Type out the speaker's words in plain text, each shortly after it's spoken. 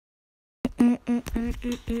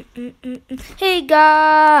Hey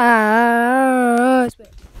guys!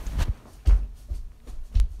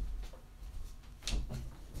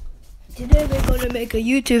 Today we're going to make a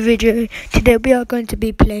YouTube video. Today we are going to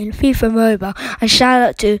be playing FIFA Mobile. And shout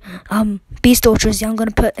out to BEASTultraZ. I'm going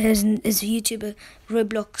to put his YouTuber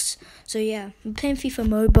Roblox. So yeah, I'm playing FIFA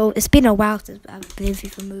Mobile. It's been a while since I've played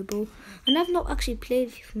FIFA Mobile. And I've not actually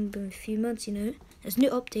played FIFA Mobile in a few months, you know. There's new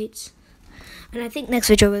updates. And I think next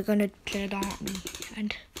video we're going to play Adopt Me.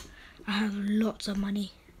 And I have lots of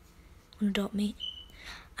money on Adopt Me.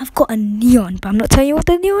 I've got a neon, but I'm not telling you what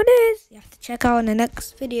the neon is. You have to check out in the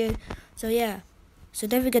next video. So yeah. So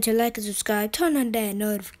don't forget to like and subscribe. Turn on that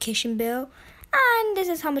notification bell. And this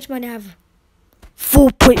is how much money I have.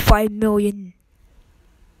 4.5 million.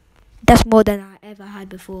 That's more than I ever had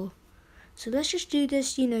before. So let's just do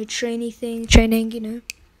this, you know, training, you know.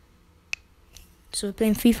 So we're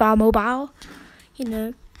playing FIFA Mobile, you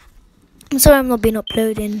know. I'm sorry I'm not been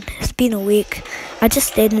uploading. It's been a week. I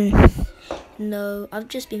just didn't. No, I've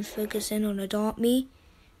just been focusing on Adopt Me.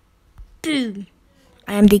 Boom.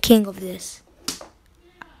 I am the king of this.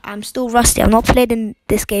 I'm still rusty. I've not played in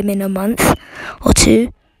this game in a month or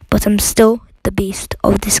two, but I'm still the beast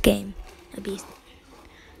of this game. A beast.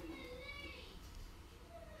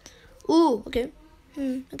 Ooh, okay.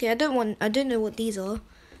 Okay, I don't know what these are.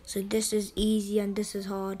 So this is easy and this is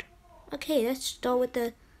hard. Okay, let's start with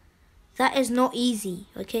the. That is not easy.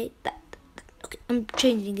 Okay, okay, I'm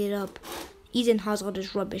changing it up. Easy and hard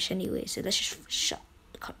is rubbish anyway. So let's just shut.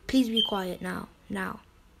 Please be quiet now. Now.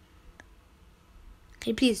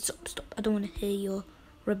 Okay, please stop. I don't want to hear your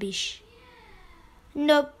rubbish.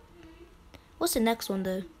 Nope. What's the next one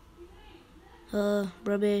though?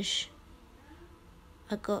 Rubbish.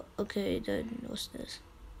 I got, okay, then what's this?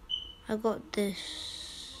 I got this.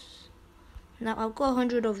 Now I've got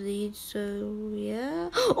 100 of these, so yeah.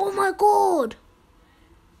 Oh my god!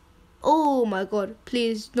 Oh my god,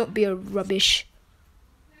 please not be a rubbish.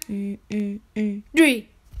 3,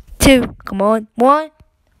 2, come on, 1,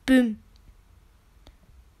 boom.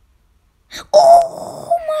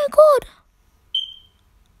 Oh my god!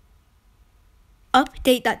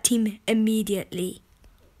 Update that team immediately.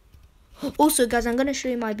 Also, guys, I'm gonna show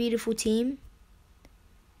you my beautiful team.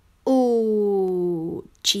 Oh,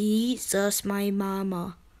 Jesus, my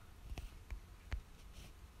mama.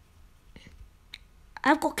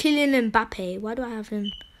 I've got Kylian Mbappe. Why do I have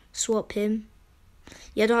him? Swap him.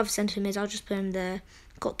 Yeah, I don't have centre mids. I'll just put him there.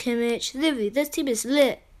 Got Kimmich. Literally, this team is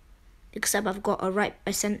lit. Except I've got a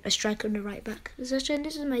striker on the right back. This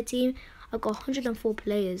is my team. I've got 104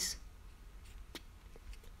 players.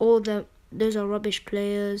 Those are rubbish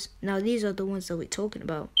players. Now these are the ones that we're talking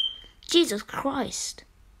about. Jesus Christ.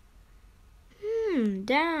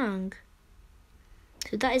 Dang.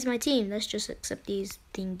 So that is my team. Let's just accept these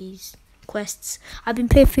thingies. Quests. I've been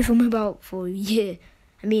playing FIFA Mobile for a year.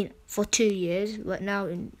 I mean, for 2 years. But now,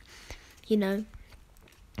 you know,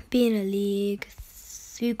 being a league,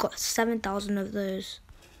 we've got 7,000 of those.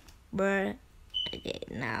 Bruh. Okay,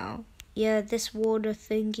 now. Yeah, this water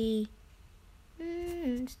thingy.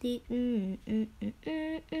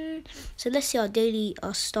 So let's see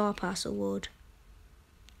our Star Pass award.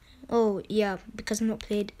 Oh yeah, because I'm not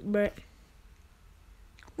played. Bruh.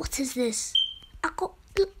 What is this? I got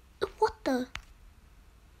what the?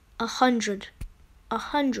 100.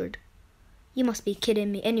 100. You must be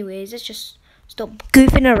kidding me. Anyways, let's just stop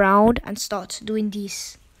goofing around and start doing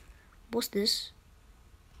these. What's this?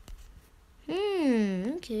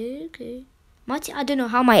 Okay. I don't know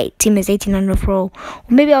how my team is 1800 pro. Or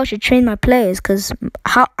maybe I should train my players, because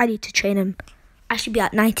how I need to train them. I should be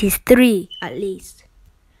at 93 at least.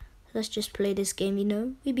 Let's just play this game, you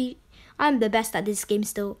know. I'm the best at this game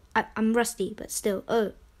still. I'm rusty, but still.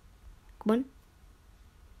 Oh, come on.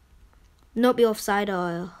 Not be offside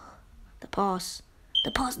or the pass.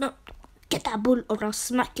 The pass, no. Get that ball or I'll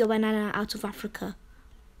smack your banana out of Africa.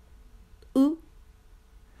 Ooh.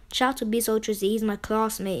 Shout out to BEASTultraZ. He's my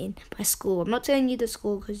classmate in my school. I'm not telling you the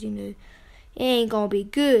school because, you know, it ain't gonna be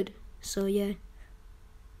good. So, yeah.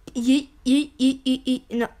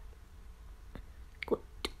 No.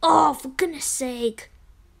 Oh, for goodness sake.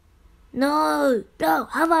 No.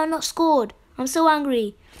 Have I not scored? I'm so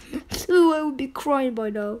angry. Oh, I would be crying by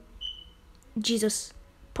now. Jesus.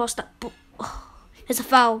 Pass that. Oh, it's a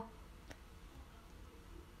foul.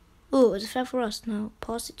 Oh, it's a foul for us. Now,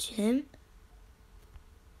 pass it to him.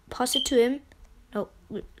 Pass it to him. No,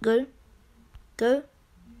 go.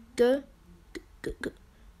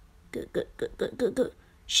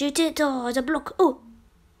 Shoot it. Oh, it's a block. Oh.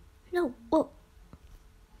 No. Oh.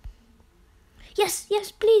 Yes,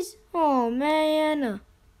 please. Oh, man.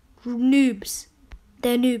 Noobs.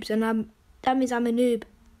 They're noobs and That means I'm a noob.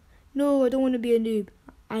 No, I don't want to be a noob.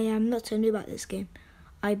 I am not a noob at this game.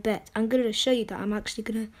 I bet. I'm going to show you that I'm actually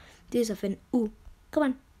going to do something. Ooh, come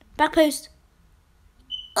on. Back post.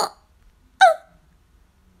 Oh. Oh.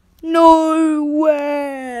 No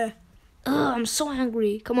way. Oh, I'm so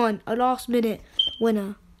angry. Come on, a last minute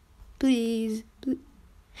winner. Please.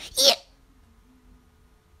 Yeah.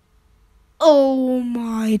 Oh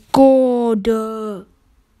my god.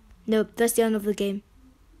 Nope, that's the end of the game.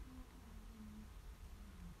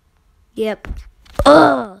 Yep.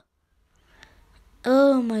 Ugh.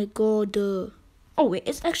 Oh my god. Oh wait,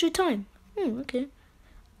 it's extra time. Okay.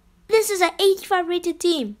 This is an 85 rated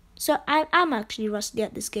team. So I'm actually rusty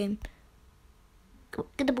at this game.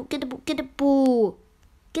 Get the ball, get the ball, get the ball.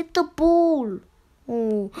 Get the ball.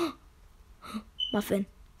 Oh. Muffin.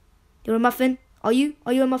 You're a muffin? Are you?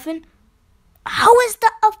 Are you a muffin? How is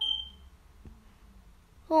that a...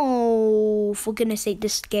 Oh, for goodness sake,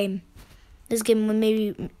 this game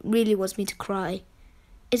maybe really wants me to cry.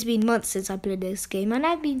 It's been months since I played this game and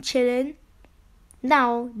I've been chilling.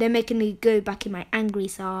 Now they're making me go back in my angry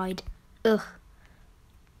side. Ugh.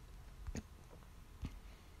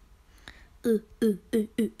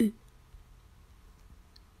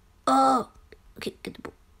 Oh, okay, get the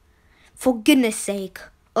ball. For goodness sake.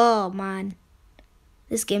 Oh man.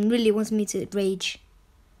 This game really wants me to rage.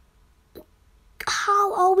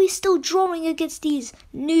 How are we still drawing against these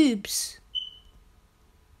noobs?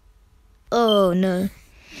 Oh no.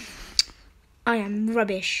 I am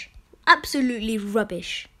rubbish. Absolutely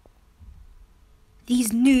rubbish.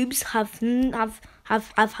 These noobs have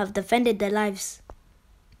defended their lives.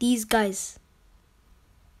 These guys.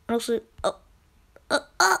 And also,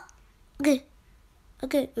 okay.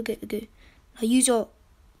 Now use your,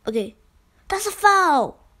 okay. That's a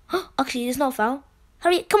foul. Actually, it's not a foul.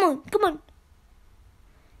 Hurry, come on.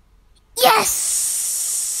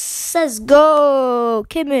 Yes! Let's go.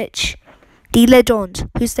 Kimmich, the legend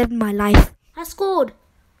who saved my life. I scored.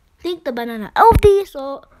 Think the banana. Oh, this.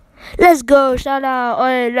 Let's go. Shout out.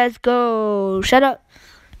 Oh, let's go. Shout out.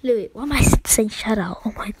 Wait, why am I saying shout out?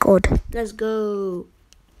 Oh my god. Let's go.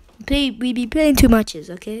 We be playing 2 matches,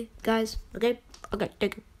 okay, guys? Okay.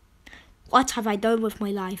 What have I done with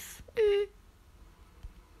my life?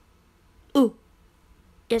 Ooh.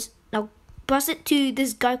 Yes. Now pass it to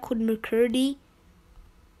this guy called McCurdy.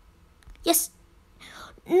 Yes.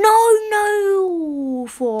 No.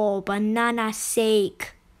 For banana's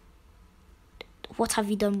sake. What have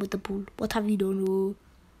you done with the ball? What have you done? Oh.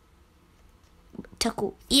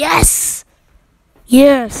 Tackle. Yes.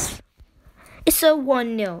 It's a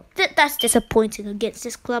 1-0. That's disappointing against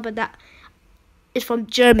this club, and that is from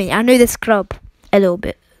Germany. I know this club a little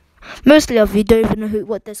bit. Mostly of you don't even know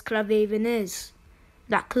what this club even is.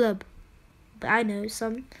 That club. But I know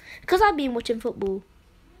some. Because I've been watching football.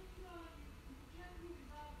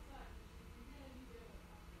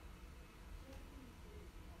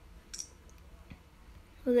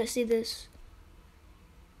 Well, let's see this.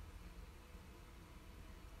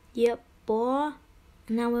 Yep, boy.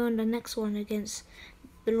 And now we're on the next one against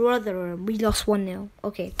the Rotherham. We lost 1-0.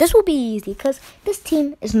 Okay, this will be easy because this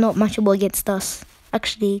team is not matchable against us.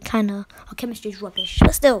 Actually, kind of. Our chemistry is rubbish.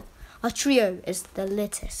 But still, our trio is the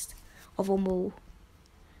latest of them all.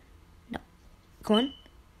 No. Come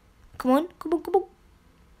on.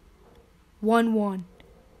 1-1.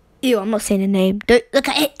 Ew, I'm not saying the name. Don't look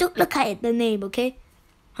at it. The name, okay?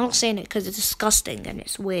 I'm not saying it because it's disgusting and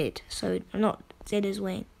it's weird. So I'm not saying his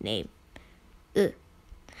name. Ugh.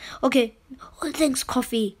 Okay. Oh, thanks,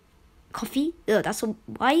 coffee. Coffee? Ugh,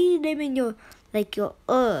 why are you naming your why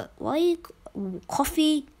are you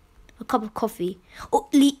coffee? A cup of coffee. Oh,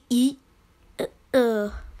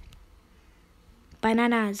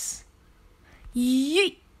 bananas.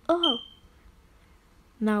 Yeet. Oh.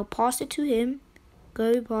 Now pass it to him.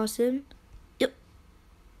 Go pass him. Yep.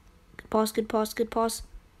 Good pass.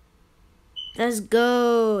 Let's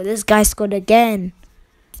go. This guy scored again.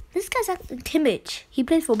 This guy's Kimmich. He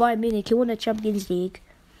played for Bayern Munich. He won the Champions League.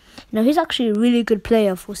 You know, he's actually a really good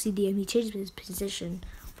player for CDM. He changed his position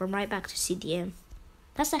from right back to CDM.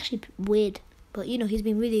 That's actually weird. But, you know, he's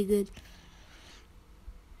been really good.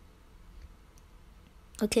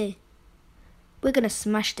 Okay. We're going to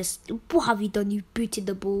smash this. What have you done? You booted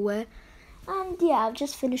the ball where? And, yeah, I've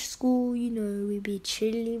just finished school. You know, we'll be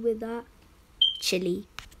chilly with that. Chilly.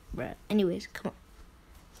 Right. Anyways, come on.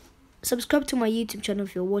 Subscribe to my YouTube channel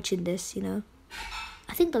if you're watching this, you know.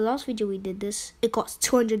 I think the last video we did this, it got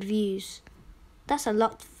 200 views. That's a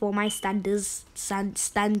lot for my standards,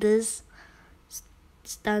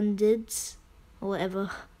 or whatever.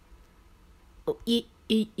 Oh,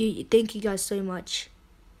 thank you guys so much.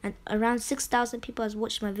 And around 6,000 people has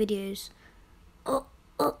watched my videos.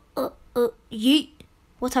 Yeet.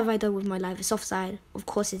 What have I done with my life? It's offside. Of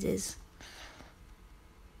course it is.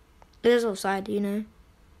 It is offside, you know.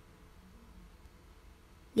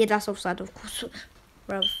 Yeah, that's offside, of course.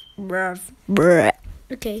 Bruv.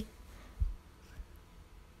 Okay.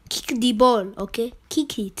 Kick the ball, okay?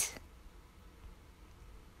 Kick it.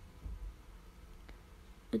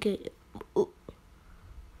 Okay.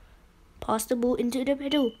 Pass the ball into the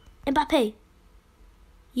middle. Mbappe.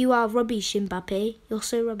 You are rubbish, Mbappe. You're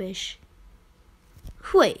so rubbish.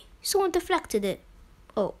 Wait, someone deflected it.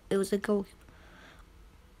 Oh, it was a goal.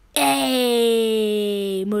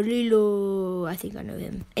 Hey, Molilo. I think I know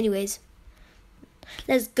him. Anyways,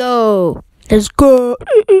 let's go. Let's go.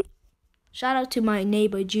 Shout out to my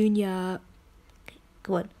neighbor Junior.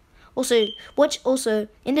 Go on. Also, watch. Also,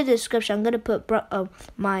 in the description, I'm gonna put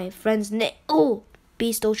my friend's name. Oh,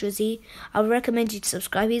 BEASTultraZ. I recommend you to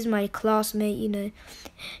subscribe. He's my classmate. You know,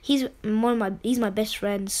 he's my best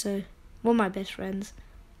friend. So, one of my best friends.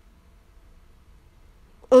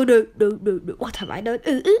 Oh no! What have I done?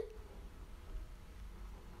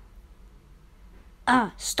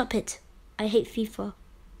 Ah, stop it! I hate FIFA.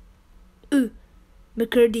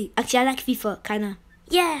 McCurdy. Actually, I like FIFA, kinda.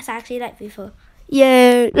 Yes, I actually like FIFA.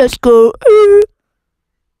 Yay! Let's go.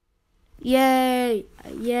 Yay!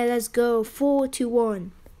 Yeah, let's go.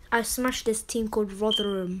 4-1. I smashed this team called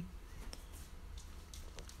Rotherham.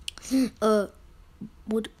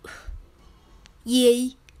 What?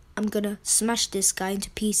 Yay! I'm gonna smash this guy into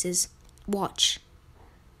pieces. Watch.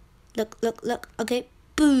 Look. Okay,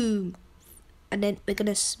 boom. And then we're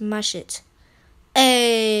gonna smash it.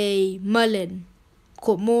 Hey, Mullen.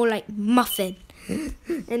 Called more like muffin.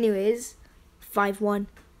 Anyways, 5-1.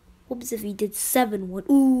 What was if he did 7-1?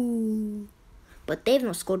 Ooh. But they've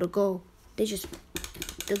not scored a goal.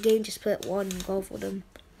 The game just put one goal for them.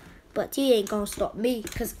 But he ain't gonna stop me,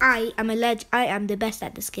 because I am I am the best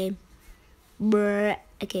at this game. Bruh.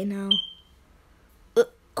 Okay, now.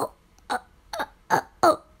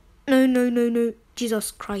 No.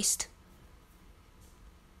 Jesus Christ.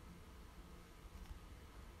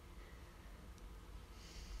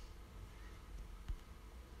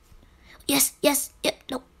 Yes. Yep.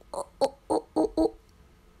 No. Oh.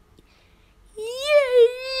 Yay!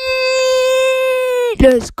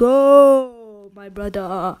 Let's go, my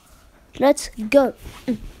brother. Let's go.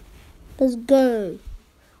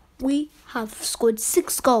 We have scored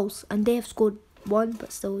 6 goals, and they have scored 1,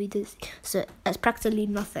 but still we did. So it's practically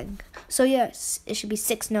nothing. So yes, it should be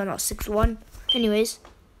 6-0, not 6-1. Anyways,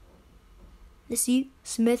 let's see.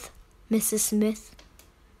 Smith, Mr. Smith.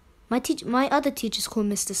 My other teacher's called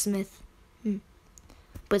Mr. Smith.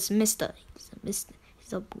 But it's Mr. He's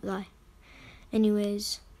a guy.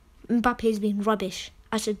 Anyways, Mbappe's been rubbish.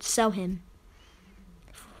 I should sell him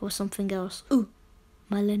for something else. Ooh,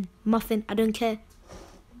 Mullen, muffin. I don't care.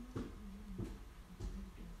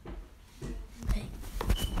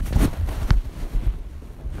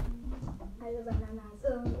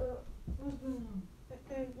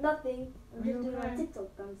 Nothing. I'm just doing my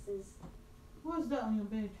TikTok dances. What's that on your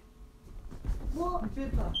bed? What? A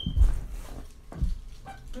paper.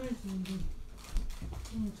 Where is it?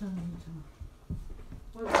 Tell me.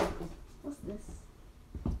 What's this?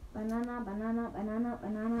 Banana.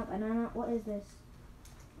 What is this?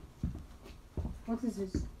 What is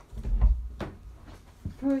this?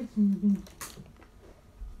 Throw it in the bin.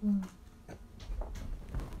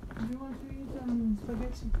 Do you want to eat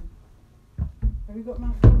spaghetti? Have you got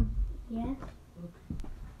my phone? Yeah. Okay.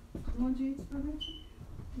 You want to eat spaghetti?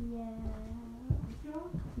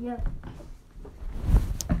 Yeah.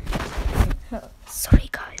 Sorry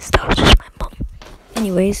guys, that was just my mom.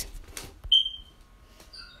 Anyways.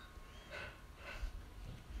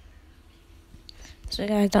 So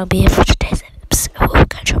guys, that'll be it for today's episode. We'll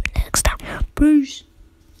catch up next time. Peace.